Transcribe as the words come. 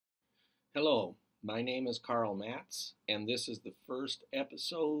Hello, my name is Carl Matz, and this is the first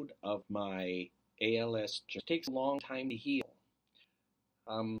episode of my ALS Journey. It takes a long time to heal.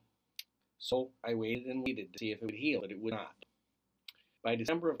 So I waited and waited to see if it would heal, but it would not. By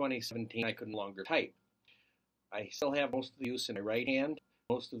December of 2017, I could no longer type. I still have most of the use in my right hand,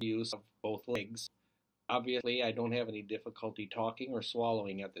 most of the use of both legs. Obviously, I don't have any difficulty talking or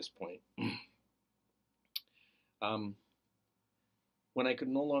swallowing at this point. When I could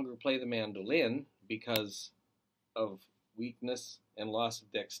no longer play the mandolin because of weakness and loss of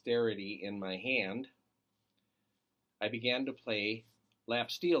dexterity in my hand, I began to play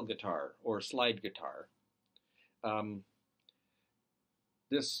lap steel guitar or slide guitar.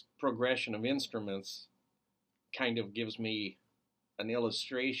 This progression of instruments kind of gives me an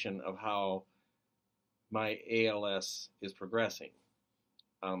illustration of how my ALS is progressing.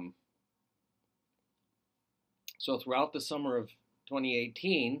 So throughout the summer of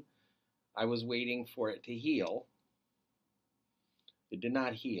 2018, I was waiting for it to heal. It did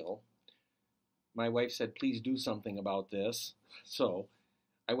not heal. My wife said, please do something about this. So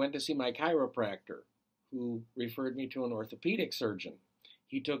I went to see my chiropractor, who referred me to an orthopedic surgeon.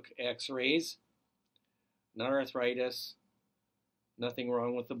 He took x-rays, no arthritis, nothing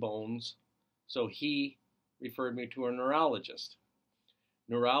wrong with the bones. So he referred me to a neurologist.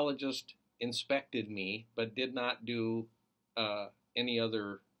 Neurologist inspected me, but did not do any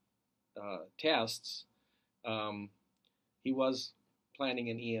other tests. He was planning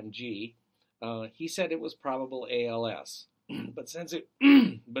an EMG. He said it was probable ALS, but since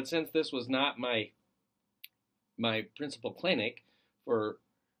this was not my principal clinic for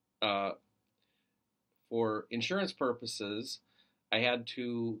insurance purposes, I had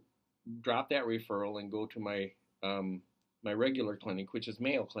to drop that referral and go to my my regular clinic, which is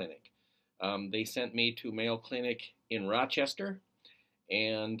Mayo Clinic. They sent me to Mayo Clinic in Rochester,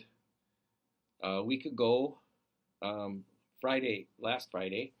 and a week ago, last Friday,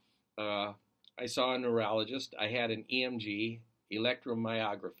 I saw a neurologist. I had an EMG,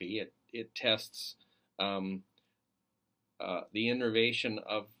 electromyography. It tests the innervation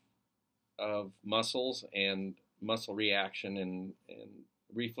of muscles and muscle reaction and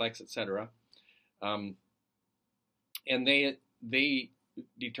reflex, etc. And they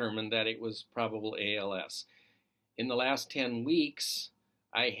determined that it was probable ALS. In the last 10 weeks,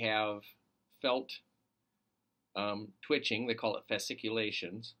 I have felt twitching, they call it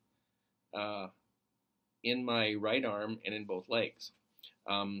fasciculations, in my right arm and in both legs.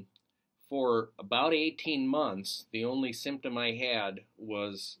 For about 18 months, the only symptom I had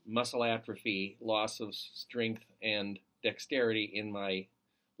was muscle atrophy, loss of strength and dexterity in my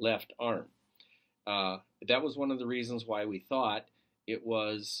left arm. That was one of the reasons why we thought it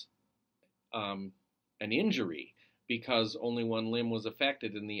was an injury, because only one limb was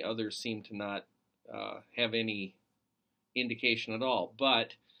affected and the others seemed to not have any indication at all.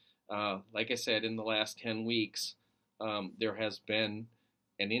 But like I said, in the last 10 weeks, there has been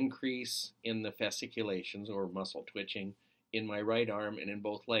an increase in the fasciculations or muscle twitching in my right arm and in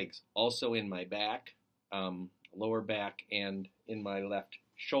both legs. Also in my back, lower back, and in my left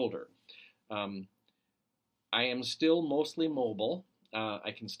shoulder. I am still mostly mobile.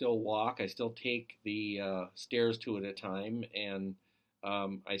 I can still walk. I still take the stairs two at a time, and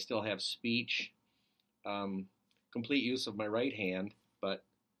I still have speech, complete use of my right hand, but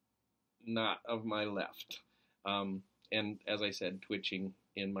not of my left. And as I said, twitching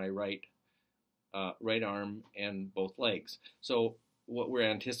in my right arm and both legs. So what we're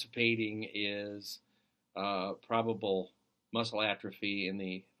anticipating is probable muscle atrophy in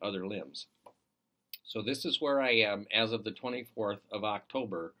the other limbs. So this is where I am as of the 24th of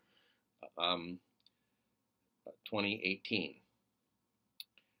October, 2018.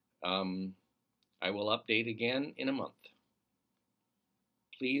 I will update again in a month.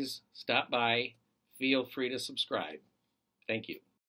 Please stop by. Feel free to subscribe. Thank you.